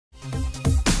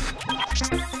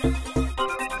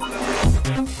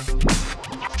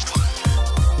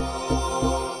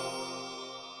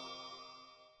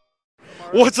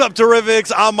What's up,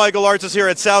 Terrifics? I'm Michael Artis here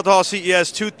at South Hall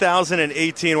CES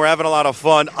 2018. We're having a lot of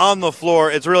fun on the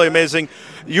floor. It's really amazing.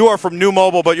 You are from Nuu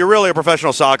Mobile, but you're really a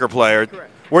professional soccer player.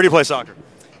 Correct. Where do you play soccer?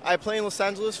 I play in Los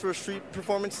Angeles for a street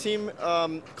performance team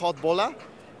called Bola.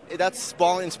 That's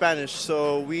ball in Spanish.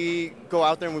 So we go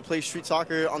out there and we play street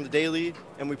soccer on the daily,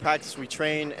 and we practice, we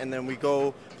train, and then we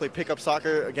go play pickup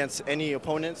soccer against any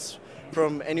opponents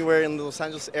from anywhere in the Los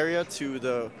Angeles area to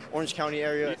the Orange County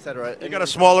area, etc. You got a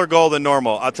smaller goal than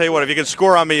normal. I'll tell you what, if you can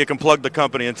score on me, you can plug the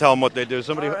company and tell them what they do.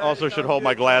 Somebody also should hold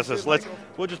my glasses.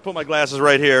 We'll just put my glasses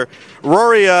right here.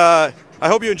 Rory, I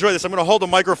hope you enjoy this. I'm going to hold the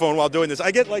microphone while doing this.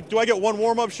 Do I get one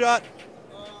warm-up shot?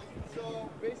 So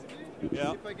basically,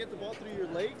 if I get the ball through your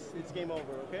legs, it's game over,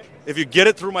 okay? If you get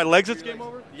it through my legs, it's game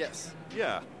over? Yes.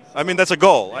 Yeah. I mean, that's a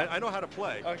goal. I know how to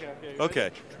play.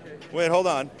 Okay. Wait, hold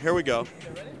on. Here we go.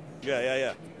 Ready?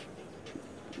 Yeah.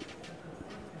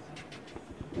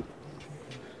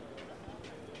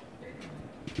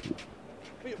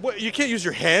 What, you can't use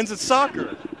your hands. It's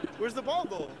soccer. Where's the ball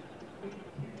go?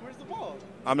 Where's the ball?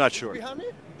 I'm not sure. Behind me?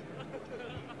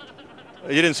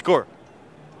 You didn't score.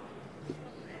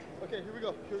 Okay, here we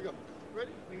go.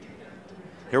 Ready?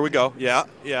 Here we go.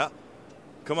 Yeah.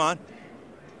 Come on.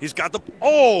 He's got the...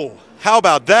 Oh! How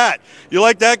about that? You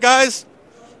like that, guys?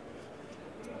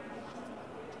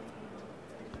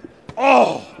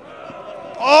 Oh!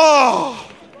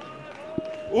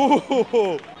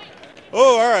 Ooh!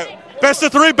 Oh, all right. Best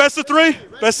of three.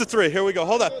 Here we go.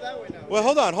 Hold on. Well,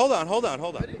 hold on. Hold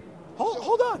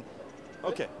on.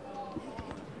 Okay.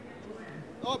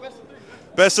 Oh, best of three.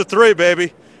 Best of three,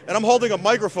 baby. And I'm holding a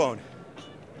microphone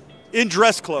in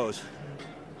dress clothes.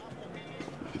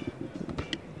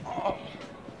 Oh.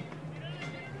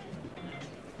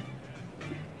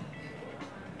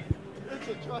 It's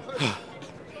a try.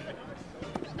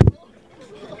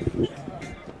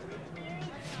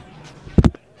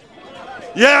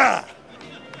 Yeah!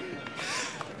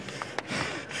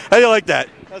 How do you like that?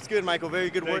 That's good, Michael. Very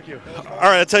good work. Thank you. All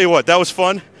right, I'll tell you what, that was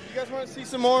fun. You guys want to see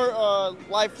some more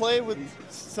live play with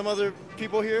some other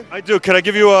people here? I do. Can I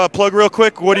give you a plug real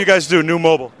quick? What do you guys do, Nuu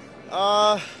Mobile?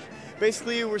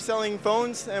 Basically, we're selling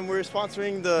phones, and we're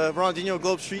sponsoring the Ronaldinho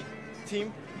Globe Street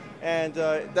team, and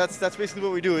that's basically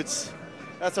what we do.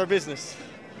 That's our business.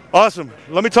 Awesome.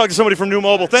 Let me talk to somebody from Nuu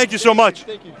Mobile. Thank you so much.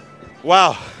 Thank you.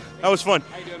 Wow, that was fun.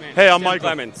 How you doing, man? Hey, I'm Tim Michael.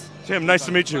 Clemens. Tim, nice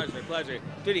to meet you. Pleasure.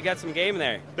 Dude, you got some game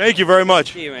there. Thank you very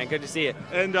much. See you, man. Good to see you.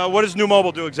 And what does Nuu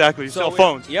Mobile do exactly? You sell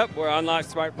phones? Yep, we're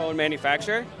unlocked smartphone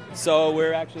manufacturer. So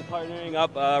we're actually partnering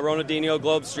up Ronaldinho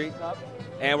Globe Street Cup,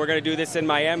 and we're going to do this in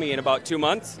Miami in about 2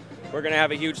 months. We're going to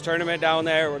have a huge tournament down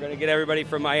there. We're going to get everybody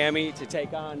from Miami to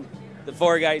take on the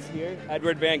four guys here.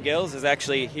 Edward Van Gils is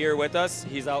actually here with us.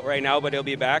 He's out right now, but he'll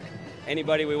be back.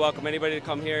 We welcome anybody to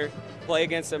come here, play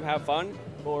against them, have fun.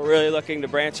 But we're really looking to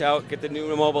branch out, get the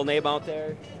Nuu Mobile name out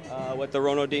there with the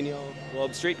Ronaldinho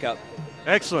Globe Street Cup.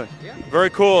 Excellent. Yeah. Very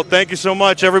cool. Thank you so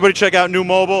much. Everybody check out Nuu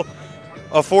Mobile.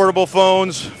 Affordable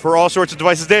phones for all sorts of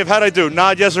devices. Dave, how'd I do?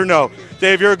 Nod yes or no?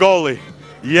 Dave, you're a goalie.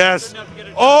 Yes.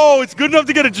 Oh, it's good enough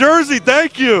to get a jersey.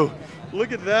 Thank you.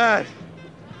 Look at that.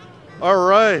 All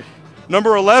right.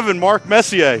 Number 11, Mark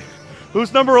Messier.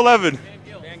 Who's number 11?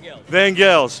 Van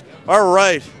Gils. All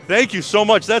right. Thank you so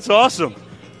much. That's awesome.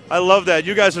 I love that.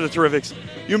 You guys are the Terrifics.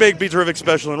 You make BeTerrific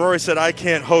special. And Rory said, I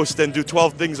can't host and do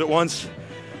 12 things at once.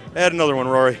 Add another one,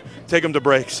 Rory. Take them to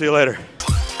break. See you later.